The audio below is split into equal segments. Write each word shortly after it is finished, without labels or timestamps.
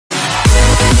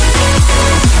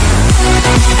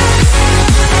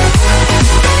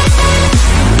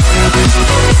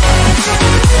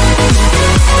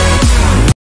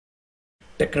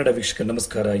Tech Kannada ವೀಕ್ಷಕ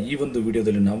ನಮಸ್ಕಾರ. ಈ ಒಂದು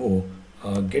ವಿಡಿಯೋದಲ್ಲಿ ನಾವು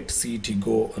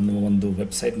GetCETGo ಅನ್ನುವ ಒಂದು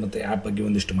ವೆಬ್ಸೈಟ್ ಮತ್ತು ಆ್ಯಪ್ ಬಗ್ಗೆ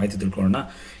ಒಂದಿಷ್ಟು ಮಾಹಿತಿ ತಿಳ್ಕೊಳ್ಳೋಣ.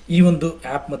 ಈ ಒಂದು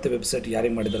ಆ್ಯಪ್ ಮತ್ತು ವೆಬ್ಸೈಟ್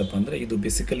ಯಾರಿಗೆ ಮಾಡಿದಾರಪ್ಪ ಅಂದರೆ, ಇದು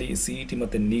ಬೇಸಿಕಲಿ CET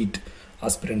ಮತ್ತು NEET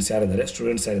ಆಸ್ಪಿರೆಂಟ್ಸ್ ಯಾರಿದ್ದಾರೆ,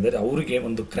 ಸ್ಟೂಡೆಂಟ್ಸ್ ಯಾರಿದ್ದಾರೆ, ಅವರಿಗೆ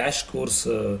ಒಂದು ಕ್ರ್ಯಾಶ್ ಕೋರ್ಸ್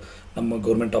ನಮ್ಮ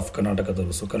ಗೌರ್ಮೆಂಟ್ ಆಫ್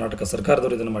ಕರ್ನಾಟಕದವರು, ಸೊ ಕರ್ನಾಟಕ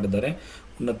ಸರ್ಕಾರದವರು ಇದನ್ನು ಮಾಡಿದ್ದಾರೆ,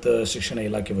 ಉನ್ನತ ಶಿಕ್ಷಣ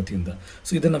ಇಲಾಖೆ ವತಿಯಿಂದ.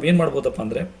 ಸೊ ಇದನ್ನು ನಾವೇನು ಮಾಡ್ಬೋದಪ್ಪ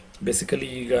ಅಂದರೆ, ಬೇಸಿಕಲಿ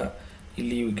ಈಗ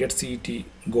ಇಲ್ಲಿ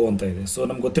GetCETGo ಅಂತ ಇದೆ. ಸೊ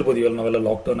ನಮ್ಗೆ ಗೊತ್ತಿರ್ಬೋದು, ಇವಾಗ ನಾವೆಲ್ಲ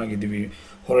ಲಾಕ್ಡೌನ್ ಆಗಿದ್ದೀವಿ,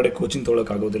 ಹೊರಗಡೆ ಕೋಚಿಂಗ್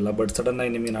ತೊಗೊಳಕ್ಕಾಗೋದಿಲ್ಲ. ಬಟ್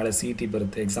ಸಡನ್ನಾಗಿ ನಿಮಗೆ ನಾಳೆ CET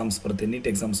ಬರುತ್ತೆ, ಎಕ್ಸಾಮ್ಸ್ ಬರುತ್ತೆ, NEET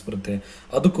ಎಕ್ಸಾಮ್ಸ್ ಬರುತ್ತೆ.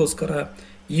 ಅದಕ್ಕೋಸ್ಕರ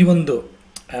ಈ ಒಂದು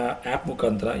ಆ್ಯಪ್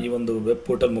ಮುಖಾಂತರ, ಈ ಒಂದು ವೆಬ್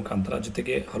ಪೋರ್ಟಲ್ ಮುಖಾಂತರ,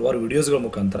 ಜೊತೆಗೆ ಹಲವಾರು ವಿಡಿಯೋಸ್ಗಳ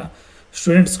ಮುಖಾಂತರ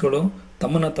ಸ್ಟೂಡೆಂಟ್ಸ್ಗಳು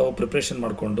ತಮ್ಮನ್ನು ತಾವು ಪ್ರಿಪ್ರೇಷನ್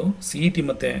ಮಾಡಿಕೊಂಡು CET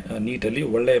ಮತ್ತು NEETಲ್ಲಿ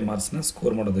ಒಳ್ಳೆಯ ಮಾರ್ಕ್ಸ್ನ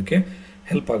ಸ್ಕೋರ್ ಮಾಡೋದಕ್ಕೆ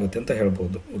ಹೆಲ್ಪ್ ಆಗುತ್ತೆ ಅಂತ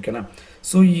ಹೇಳ್ಬೋದು. ಓಕೆನಾ?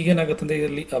 ಸೊ ಈಗೇನಾಗುತ್ತೆ ಅಂದರೆ,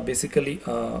 ಇದರಲ್ಲಿ ಬೇಸಿಕಲಿ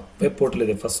ವೆಬ್ ಪೋರ್ಟಲ್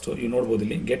ಇದೆ. ಫಸ್ಟು ನೀವು ನೋಡ್ಬೋದು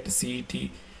ಇಲ್ಲಿ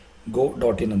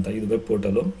GetCETGo.in ಅಂತ ಇದು ವೆಬ್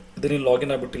ಪೋರ್ಟಲು. ಇದರಲ್ಲಿ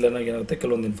ಲಾಗಿನ್ ಆಗಿಬಿಟ್ಟು ಇಲ್ಲ ಏನಾಗುತ್ತೆ,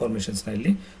 ಕೆಲವೊಂದು ಇನ್ಫಾರ್ಮೇಷನ್ಸ್ನ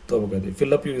ಇಲ್ಲಿ ತೊಗೋಬೇಕಾಗುತ್ತೆ.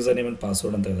 Fill up user name and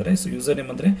password ಅಂತ ಇದ್ದಾರೆ. ಸೊ ಯೂಸರ್ ನೇಮ್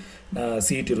ಅಂದರೆ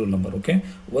CET ರೂಲ್ ನಂಬರ್. ಓಕೆ,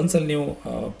 ಒಂದ್ಸಲ ನೀವು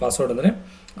ಪಾಸ್ವರ್ಡ್ ಅಂದರೆ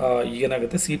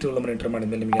ಈಗೇನಾಗುತ್ತೆ, CET ರೂಲ್ ನಂಬರ್ ಎಂಟರ್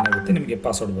ಮಾಡಿದ್ಮೇಲೆ ನಿಮಗೆ ಏನಾಗುತ್ತೆ, ನಿಮಗೆ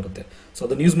ಪಾಸ್ವರ್ಡ್ ಬರುತ್ತೆ. ಸೊ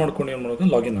ಅದನ್ನು ಯೂಸ್ ಮಾಡ್ಕೊಂಡು ಏನು ಮಾಡೋದು,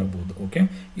 ಲಾಗಿನ್ ಆಗ್ಬೋದು. ಓಕೆ,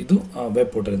 ಇದು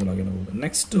ವೆಬ್ ಪೋರ್ಟಲಿಂದ ಲಾಗಿನ್ ಆಗ್ಬೋದು.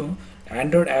 ನೆಕ್ಸ್ಟು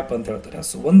ಆ್ಯಂಡ್ರಾಯ್ಡ್ ಆ್ಯಪ್ ಅಂತ ಹೇಳ್ತಾರೆ.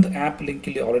 ಸೊ ಒಂದು ಆ್ಯಪ್ ಲಿಂಕ್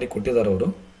ಇಲ್ಲಿ ಆಲ್ರೆಡಿ ಕೊಟ್ಟಿದ್ದಾರೆ ಅವರು.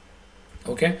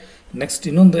 ಓಕೆ, ನೆಕ್ಸ್ಟ್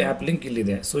ಇನ್ನೊಂದು ಆ್ಯಪ್ ಲಿಂಕ್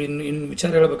ಇಲ್ಲಿದೆ. ಸೊ ಇನ್ನು ವಿಚಾರ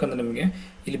ಹೇಳ್ಬೇಕಂದ್ರೆ, ನಿಮಗೆ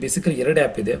ಇಲ್ಲಿ ಬೇಸಿಕಲಿ ಎರಡು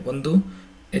ಆ್ಯಪ್ ಇದೆ. ಒಂದು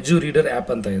ಎಜು ರೀಡರ್ ಆ್ಯಪ್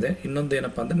ಅಂತ ಇದೆ, ಇನ್ನೊಂದು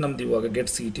ಏನಪ್ಪ ಅಂದರೆ ನಮ್ದು ಇವಾಗ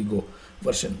GetCETGo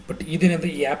ವರ್ಷನ್. ಬಟ್ ಇದೇನಂದರೆ,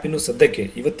 ಈ ಆ್ಯಪ್ ಇನ್ನೂ ಸದ್ಯಕ್ಕೆ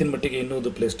ಇವತ್ತಿನ ಮಟ್ಟಿಗೆ ಇನ್ನೂ ಅದು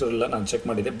ಪ್ಲೇಸ್ಟೋರ್ ಇಲ್ಲ, ನಾನು ಚೆಕ್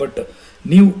ಮಾಡಿದೆ. ಬಟ್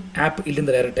ನೀವು ಆ್ಯಪ್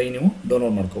ಇಲ್ಲಿಂದ ಡೈರೆಕ್ಟಾಗಿ ನೀವು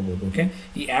ಡೌನ್ಲೋಡ್ ಮಾಡ್ಕೋಬೋದು. ಓಕೆ,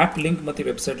 ಈ ಆ್ಯಪ್ ಲಿಂಕ್ ಮತ್ತು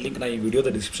ವೆಬ್ಸೈಟ್ ಲಿಂಕ್ ನಾನು ಈ ವಿಡಿಯೋದ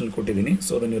ಡಿಸ್ಕ್ರಿಪ್ಷನ್ ಕೊಟ್ಟಿದ್ದೀನಿ.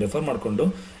 ಸೊ ಅದನ್ನು ನೀವು ರೆಫರ್ ಮಾಡಿಕೊಂಡು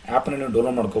ಆ್ಯಪನ್ನು ನೀವು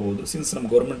ಡೌನ್ಲೋಡ್ ಮಾಡ್ಕೋಬೋದು. ಸಿನ್ಸ್ ನಮ್ಮ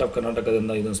ಗೌರ್ಮೆಂಟ್ ಆಫ್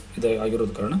ಕರ್ನಾಟಕದಿಂದ ಇದು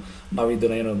ಆಗಿರೋದು ಕಾರಣ ನಾವು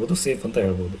ಇದನ್ನು ಏನು ಹೇಳ್ಬೋದು, ಸೇಫ್ ಅಂತ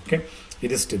ಹೇಳ್ಬೋದು. ಓಕೆ,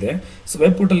 ಇದಿಷ್ಟಿದೆ. ಸೊ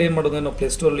ವೆಬ್ ಪೋರ್ಟಲ್ ಏನು ಮಾಡೋದು, ನಾವು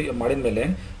ಪ್ಲೇಸ್ಟೋರಲ್ಲಿ ಮಾಡಿದ ಮೇಲೆ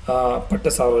ಪಠ್ಯ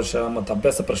ಸಾರಾಂಶ ಮತ್ತು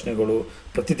ಅಭ್ಯಾಸ ಪ್ರಶ್ನೆಗಳು,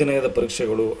 ಪ್ರತಿದಿನದ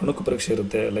ಪರೀಕ್ಷೆಗಳು, ಅಣುಕು ಪರೀಕ್ಷೆ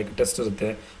ಇರುತ್ತೆ, ಲೈಕ್ ಟೆಸ್ಟ್ ಇರುತ್ತೆ,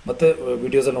 ಮತ್ತು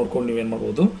ವಿಡಿಯೋಸನ್ನು ನೋಡ್ಕೊಂಡು ನೀವೇನು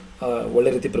ಮಾಡ್ಬೋದು, ಒಳ್ಳೆ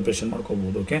ರೀತಿ ಪ್ರಿಪ್ರೇಷನ್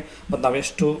ಮಾಡ್ಕೋಬೋದು. ಓಕೆ, ಮತ್ತು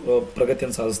ನಾವೆಷ್ಟು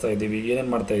ಪ್ರಗತಿಯನ್ನು ಸಾಧಿಸ್ತಾ ಇದ್ದೀವಿ,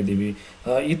 ಏನೇನು ಮಾಡ್ತಾ ಇದ್ದೀವಿ,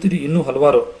 ಇದು ಇನ್ನೂ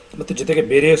ಹಲವಾರು, ಮತ್ತು ಜೊತೆಗೆ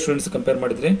ಬೇರೆ ಸ್ಟೂಡೆಂಟ್ಸ್ ಕಂಪೇರ್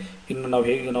ಮಾಡಿದರೆ ಇನ್ನು ನಾವು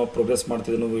ಹೇಗೆ ನಾವು ಪ್ರೋಗ್ರೆಸ್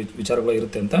ಮಾಡ್ತಿದ್ದೀನೋ ವಿಚಾರಗಳು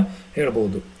ಇರುತ್ತೆ ಅಂತ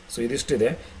ಹೇಳ್ಬೋದು. ಸೊ ಇದಿಷ್ಟಿದೆ.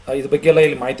 ಇದ್ರ ಬಗ್ಗೆ ಎಲ್ಲ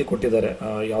ಇಲ್ಲಿ ಮಾಹಿತಿ ಕೊಟ್ಟಿದ್ದಾರೆ,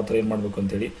 ಯಾವ ಥರ ಏನು ಮಾಡಬೇಕು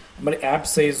ಅಂತೇಳಿ. ಆಮೇಲೆ ಆ್ಯಪ್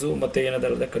ಸೈಜು ಮತ್ತು ಏನಾದ್ರು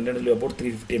ಹೇಳಿದ್ರೆ ಕಂಟೆಂಟಲ್ಲಿ ಅಬೌಟ್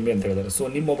 350 MB ಅಂತ ಹೇಳಿದ್ದಾರೆ. ಸೊ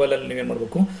ನಿಮ್ಮ ಮೊಬೈಲಲ್ಲಿ ನೀವೇನು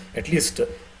ಮಾಡಬೇಕು, ಅಟ್ಲೀಸ್ಟ್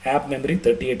ಆ್ಯಪ್ ಮೆಮ್ರಿ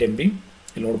 38 MB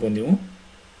ಇಲ್ಲಿ ನೋಡ್ಬೋದು ನೀವು.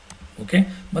 ಓಕೆ,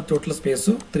 ಮತ್ತು ಟೋಟಲ್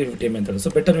ಸ್ಪೇಸು 350 MB ಅಂತ ಹೇಳಿ.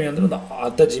 ಸೊ ಬೆಟರ್ ನೀವು ಅಂದರೆ ಒಂದು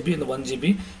ಅರ್ಧ GB, ಒಂದು 1 GB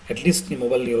ಅಟ್ಲೀಸ್ಟ್ ನಿಮ್ಮ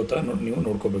ಮೊಬೈಲ್ ಇರೋ ಥರ ನೀವು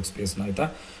ನೋಡ್ಕೋಬೇಕು ಸ್ಪೇಸ್ನ, ಆಯಿತಾ?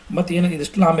 ಮತ್ತು ಏನು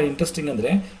ಇದಿಷ್ಟಲ್ಲ. ಆಮೇಲೆ ಇಂಟ್ರೆಸ್ಟಿಂಗ್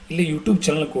ಅಂದರೆ ಇಲ್ಲಿ ಯೂಟ್ಯೂಬ್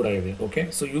ಚಾನಲ್ ಕೂಡ ಇದೆ. ಓಕೆ,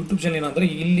 ಸೊ ಯೂಟ್ಯೂಬ್ ಚಾನಲ್ ಏನಂದರೆ,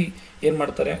 ಇಲ್ಲಿ ಏನು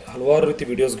ಮಾಡ್ತಾರೆ, ಹಲವಾರು ರೀತಿ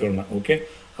ವೀಡಿಯೋಸ್ಗಳನ್ನ ಓಕೆ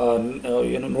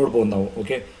ಏನು ನೋಡ್ಬೋದು ನಾವು.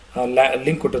 ಓಕೆ,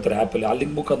 ಲಿಂಕ್ ಕೊಟ್ಟಿರ್ತಾರೆ ಆ್ಯಪಲ್ಲಿ, ಆ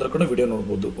ಲಿಂಕ್ ಮುಖಾಂತರ ಕೂಡ ವಿಡಿಯೋ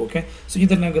ನೋಡ್ಬೋದು. ಓಕೆ, ಸೊ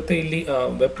ಇದನ್ನಾಗುತ್ತೆ ಇಲ್ಲಿ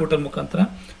ವೆಬ್ ಪೋರ್ಟಲ್ ಮುಖಾಂತರ,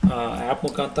 ಆ್ಯಪ್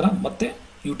ಮುಖಾಂತರ ಮತ್ತು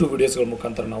ಯೂಟ್ಯೂಬ್ ವೀಡಿಯೋಸ್ಗಳ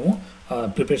ಮುಖಾಂತರ ನಾವು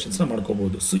ಪ್ರಿಪ್ರೇಷನ್ಸ್ನ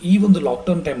ಮಾಡ್ಕೋಬೋದು. ಸೊ ಈ ಒಂದು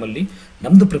ಲಾಕ್ಡೌನ್ ಟೈಮಲ್ಲಿ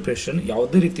ನಮ್ಮದು ಪ್ರಿಪ್ರೇಷನ್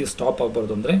ಯಾವುದೇ ರೀತಿ ಸ್ಟಾಪ್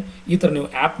ಆಗಬಾರ್ದು ಅಂದರೆ, ಈ ಥರ ನೀವು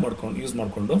ಆ್ಯಪ್ ಯೂಸ್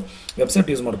ಮಾಡಿಕೊಂಡು, ವೆಬ್ಸೈಟ್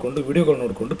ಯೂಸ್ ಮಾಡಿಕೊಂಡು, ವೀಡಿಯೋಗಳು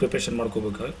ನೋಡಿಕೊಂಡು ಪ್ರಿಪ್ರೇಷನ್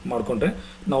ಮಾಡಿಕೊಂಡ್ರೆ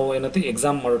ನಾವು ಏನಂತೆ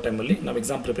ಎಕ್ಸಾಮ್ ಮಾಡೋ ಟೈಮಲ್ಲಿ ನಾವು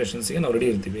ಎಕ್ಸಾಮ್ ಪ್ರಿಪ್ರೇಷನ್ಸ್ಗೆ ನಾವು ರೆಡಿ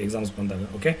ಇರ್ತೀವಿ ಎಕ್ಸಾಮ್ಸ್ ಬಂದಾಗ.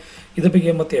 ಓಕೆ, ಇದ್ರ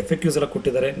ಬಗ್ಗೆ ಮತ್ತು FAQs ಎಲ್ಲ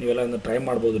ಕೊಟ್ಟಿದ್ದಾರೆ, ನೀವೆಲ್ಲ ಇದನ್ನು ಟ್ರೈ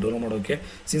ಮಾಡ್ಬೋದು ಡೌನ್ಲೋಡ್ ಮಾಡೋಕ್ಕೆ.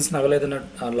 ಸಿನ್ಸ್ ನಾವೆಲ್ಲ ಇದನ್ನು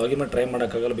ಲಾಗಿನ್ ಮಾಡಿ ಟ್ರೈ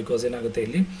ಮಾಡೋಕ್ಕಾಗಲ್ಲ, ಬಿಕಾಸ್ ಏನಾಗುತ್ತೆ,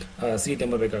 ಇಲ್ಲಿ CET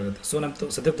ನಂಬರ್ ಬೇಕಾಗುತ್ತೆ. ಸೊ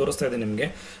ನಮ್ಮ ಸದ್ಯಕ್ಕೆ ತೋರಿಸ್ತಾ ಇದೆ ನಿಮಗೆ.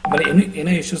 ಆಮೇಲೆ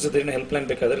ಏನೇ ಇಶ್ಯೂಸ್ ಇದ್ರೆ, ಏನೋ ಹೆಲ್ಪ್ಲೈನ್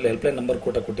ಬೇಕಾದರೆ ಇಲ್ಲಿ ಹೆಲ್ಪ್ಲೈನ್ ನಂಬರ್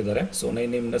ಕೊಟ್ಟಿದ್ದಾರೆ. ಸೊ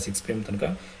 9 AM ಇಂದ 6 PM ತನಕ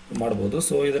ಮಾಡ್ಬೋದು.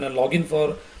 ಸೊ ಇದನ್ನು ಲಾಗಿನ್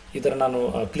ಫಾರ್ ಈ ಥರ ನಾನು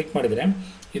ಕ್ಲಿಕ್ ಮಾಡಿದರೆ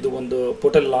ಇದು ಒಂದು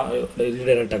ಪೋರ್ಟಲ್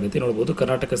ರೀಡೈರೆಕ್ಟ್ ಆಗುತ್ತೆ. ನೋಡ್ಬೋದು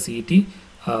ಕರ್ನಾಟಕ CET.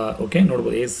 ಓಕೆ,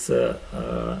 ನೋಡ್ಬೋದು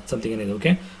ಸಮಥಿಂಗ್ ಏನಿದೆ.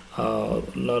 ಓಕೆ,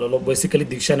 ಬೇಸಿಕಲಿ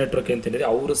ದೀಕ್ಷಾ ನೆಟ್ವರ್ಕ್ ಅಂತೇಳಿದರೆ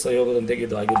ಅವರ ಸಹಯೋಗದೊಂದಿಗೆ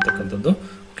ಇದು ಆಗಿರ್ತಕ್ಕಂಥದ್ದು.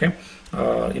 ಓಕೆ,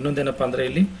 ಇನ್ನೊಂದೇನಪ್ಪ ಅಂದರೆ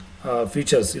ಇಲ್ಲಿ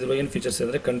ಫೀಚರ್ಸ್, ಇದ್ರ ಏನು ಫೀಚರ್ಸ್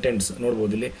ಅಂದರೆ ಕಂಟೆಂಟ್ಸ್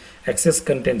ನೋಡ್ಬೋದು. ಇಲ್ಲಿ ಆಕ್ಸೆಸ್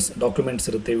ಕಂಟೆಂಟ್ಸ್, ಡಾಕ್ಯುಮೆಂಟ್ಸ್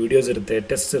ಇರುತ್ತೆ, ವೀಡಿಯೋಸ್ ಇರುತ್ತೆ,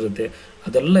 ಟೆಸ್ಟ್ ಇರುತ್ತೆ,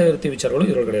 ಅದೆಲ್ಲ ಇರುತ್ತೆ, ವಿಚಾರಗಳು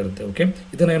ಇದರೊಳಗಡೆ ಇರುತ್ತೆ. ಓಕೆ,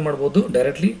 ಇದನ್ನು ಏನು ಮಾಡ್ಬೋದು,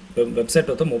 ಡೈರೆಕ್ಟ್ಲಿ ವೆಬ್ಸೈಟ್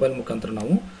ಅಥವಾ ಮೊಬೈಲ್ ಮುಖಾಂತರ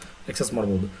ನಾವು ಎಕ್ಸೆಸ್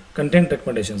ಮಾಡ್ಬೋದು. Content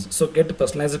recommendations, so get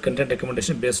personalised content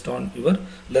recommendation based on your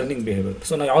learning behaviour.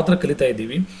 So ನಾವು ಯಾವ ಥರ ಕಲಿತಾ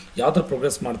ಇದ್ದೀವಿ, ಯಾವ ಥರ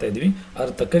ಪ್ರೋಗ್ರೆಸ್ ಮಾಡ್ತಾ ಇದ್ದೀವಿ,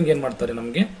 ಅದ್ರ ತಕ್ಕಂಗೆ ಏನು ಮಾಡ್ತಾರೆ,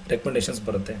 ನಮಗೆ ರೆಕಮೆಂಡೇಷನ್ಸ್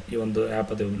ಬರುತ್ತೆ ಈ ಒಂದು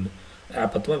ಆ್ಯಪ್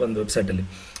ಅಥವಾ ಒಂದು ವೆಬ್ಸೈಟಲ್ಲಿ.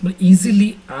 Easily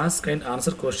ask and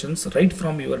answer questions right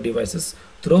from your devices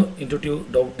throw intuitive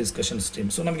doubt discussion stream.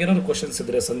 So ನಮ್ಗೆ ಏನಾದ್ರು ಕ್ವಶನ್ಸ್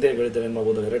ಇದ್ದರೆ, ಸಂದೇಹಗಳಿದ್ದರೆ ಏನು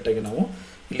ಮಾಡ್ಬೋದು, ಡೈರೆಕ್ಟಾಗಿ ನಾವು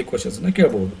ಇಲ್ಲಿ ಕ್ವಶನ್ಸನ್ನು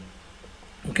ಕೇಳ್ಬೋದು.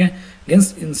 Okay,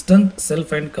 instant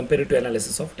self and comparative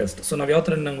analysis of test. So ನಾವು ಯಾವ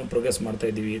ಥರ ನಾವು ಪ್ರೋಗ್ರೆಸ್ ಮಾಡ್ತಾ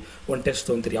ಇದ್ದೀವಿ, ಒಂದು ಟೆಸ್ಟ್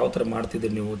ತೊಗೊಂತೀರಿ, ಯಾವ ಥರ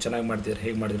ಮಾಡ್ತಿದ್ದೀರಿ, ನೀವು ಚೆನ್ನಾಗಿ ಮಾಡ್ತಿದ್ದೀರಿ,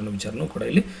 ಹೇಗೆ ಮಾಡಿದ್ರೆ ಅನ್ನೋ ವಿಚಾರನೂ ಕೂಡ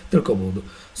ಇಲ್ಲಿ ತಿಳ್ಕೊಬೋದು.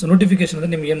 ಸೊ ನೋಟಿಫಿಕೇಶನ್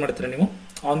ಅಂದರೆ ನಿಮ್ಗೆ ಏನು ಮಾಡ್ತೀರಾ, ನೀವು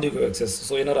on the go access.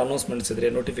 So ಏನಾದ್ರು ಅನೌನ್ಸ್ಮೆಂಟ್ಸ್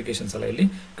ಇದ್ದರೆ ನೋಟಿಫಿಕೇಶನ್ಸ್ ಎಲ್ಲ ಇಲ್ಲಿ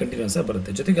ಕಂಟಿನ್ಯೂಸ್ ಆಗಿ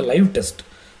ಬರುತ್ತೆ. ಜೊತೆಗೆ live test,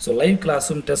 so live class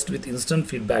room test with instant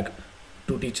feedback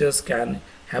to teachers can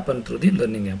happen through the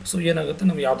learning app. So ಏನಾಗುತ್ತೆ,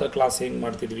 ನಾವು ಯಾವ ಥರ ಕ್ಲಾಸ್ ಹೆಂಗೆ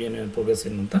ಮಾಡ್ತಿದ್ವಿ, ಏನೇನು ಪ್ರೋಗ್ರೆಸ್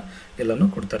ಏನು ಅಂತ ಎಲ್ಲನೂ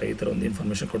ಕೊಡ್ತಾರೆ, ಈ ಥರ ಒಂದು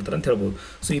ಇನ್ಫಾರ್ಮೇಷನ್ ಕೊಡ್ತಾರೆ ಅಂತ ಹೇಳ್ಬೋದು.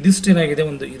 ಸೊ ಇದಿಷ್ಟು ಏನಾಗಿದೆ,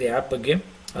 ಇದು ಆ್ಯಪ್ ಬಗ್ಗೆ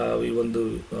ಈ ಒಂದು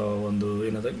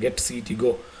ಏನಂದರೆ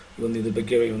GetCETGo ಇದ್ರ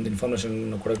ಬಗ್ಗೆ ಒಂದು ಇನ್ಫಾರ್ಮೇಷನ್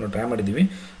ಕೊಡೋಕೆ ನಾವು ಟ್ರೈ ಮಾಡಿದ್ದೀವಿ.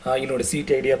 ಇಲ್ಲಿ ನೋಡಿ CET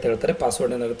ID ಅಂತ ಹೇಳ್ತಾರೆ,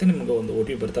 ಪಾಸ್ವರ್ಡ್ ಏನಾಗುತ್ತೆ ನಿಮಗೆ ಒಂದು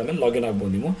OTP ಬರುತ್ತೆ, ಆಮೇಲೆ ಲಾಗಿನ್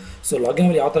ಆಗ್ಬೋದು ನೀವು. ಸೊ ಲಾಗಿನ್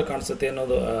ಆಗಿ ಯಾವ ಥರ ಕಾಣಿಸುತ್ತೆ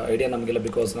ಅನ್ನೋದು ಐಡಿಯಾ ನಮಗೆಲ್ಲ,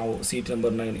 ಬಿಕಾಸ್ ನಾವು CET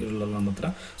ನಂಬರ್ನ ಇರಲ್ಲ ನಮ್ಮ ಹತ್ರ.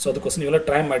 ಸೊ ಅದಕ್ಕೋಸ್ಕರ ನೀವೆಲ್ಲ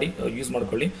ಟ್ರೈ ಮಾಡಿ ಯೂಸ್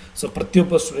ಮಾಡ್ಕೊಳ್ಳಿ. ಸೊ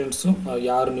ಪ್ರತಿಯೊಬ್ಬ ಸ್ಟೂಡೆಂಟ್ಸು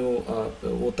ಯಾರು ನೀವು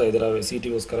ಓದ್ತಾ ಇದ್ದೀರಾ,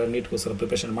 CETಗೋಸ್ಕರ ನೀಟ್ಗೋಸ್ಕರ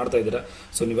ಪ್ರಿಪ್ರೇಷನ್ ಮಾಡ್ತಾ ಇದ್ದೀರಾ,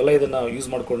 ಸೊ ನೀವೆಲ್ಲ ಇದನ್ನು ಯೂಸ್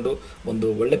ಮಾಡಿಕೊಂಡು ಒಂದು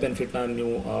ಒಳ್ಳೆ ಬೆನಿಫಿಟ್ನ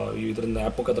ನೀವು ಇದರಿಂದ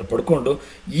ಆ್ಯಪ್ ಮುಖಾಂತರ ಪಡ್ಕೊಂಡು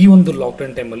ಈ ಒಂದು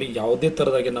ಲಾಕ್ಡೌನ್ ಟೈಮಲ್ಲಿ ಯಾವುದೇ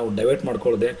ಥರದಾಗಿ ನಾವು ಡೈವರ್ಟ್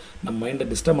ಮಾಡ್ಕೊಳ್ಳದೆ, ನಮ್ಮ ಮೈಂಡ್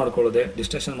ಡಿಸ್ಟರ್ಬ್ ಮಾಡ್ಕೊಳ್ಳದೆ,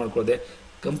 ಡಿಸ್ಟ್ರಾಕ್ಷನ್ ಮಾಡ್ಕೊಳ್ಳದೆ,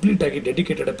 ಕಂಪ್ಲೀಟಾಗಿ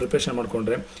ಡೆಡಿಕೇಟೆಡ್ ಪ್ರಿಪ್ರೇಷನ್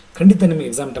ಮಾಡಿಕೊಂಡ್ರೆ ಖಂಡಿತ ನಿಮಗೆ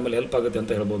ಎಕ್ಸಾಮ್ ಟೈಮಲ್ಲಿ ಹೆಲ್ಪ್ ಆಗುತ್ತೆ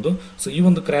ಅಂತ ಹೇಳ್ಬೋದು. ಸೊ ಈ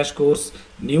ಒಂದು ಕ್ರ್ಯಾಶ್ ಕೋರ್ಸ್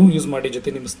ನೀವು ಯೂಸ್ ಮಾಡಿ,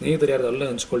 ಜೊತೆ ನಿಮ್ಮ ಸ್ನೇಹಿತರು ಯಾರು ಅಲ್ಲೇ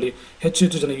ಹಂಚ್ಕೊಳ್ಳಿ,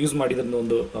 ಹೆಚ್ಚು ಜನ ಯೂಸ್ ಮಾಡಿ ಇದನ್ನು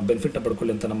ಒಂದು ಬೆನಿಫಿಟ್ನ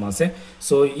ಪಡ್ಕೊಳ್ಳಿ ಅಂತ ನಮ್ಮ ಆಸೆ.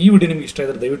 ಸೊ ಈ ವಿಡಿಯೋ ನಿಮ್ಗೆ ಇಷ್ಟ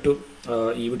ಇದ್ದರೆ ದಯವಿಟ್ಟು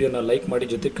ಈ ವಿಡಿಯೋನ ಲೈಕ್ ಮಾಡಿ,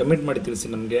 ಜೊತೆ ಕಮೆಂಟ್ ಮಾಡಿ ತಿಳಿಸಿ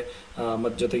ನಮಗೆ.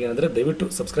 ಮತ್ತು ಜೊತೆಗೆ ಏನಂದರೆ ದಯವಿಟ್ಟು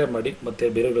ಸಬ್ಸ್ಕ್ರೈಬ್ ಮಾಡಿ ಮತ್ತು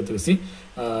ಬೇರೆಯವರು ತಿಳಿಸಿ.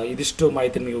 ಇದಿಷ್ಟು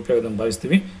ಮಾಹಿತಿ ನಿಮಗೆ ಉಪಯೋಗ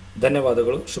ಭಾವಿಸ್ತೀವಿ.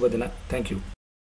 ಧನ್ಯವಾದಗಳು, ಶುಭ ದಿನ, ಥ್ಯಾಂಕ್ ಯು.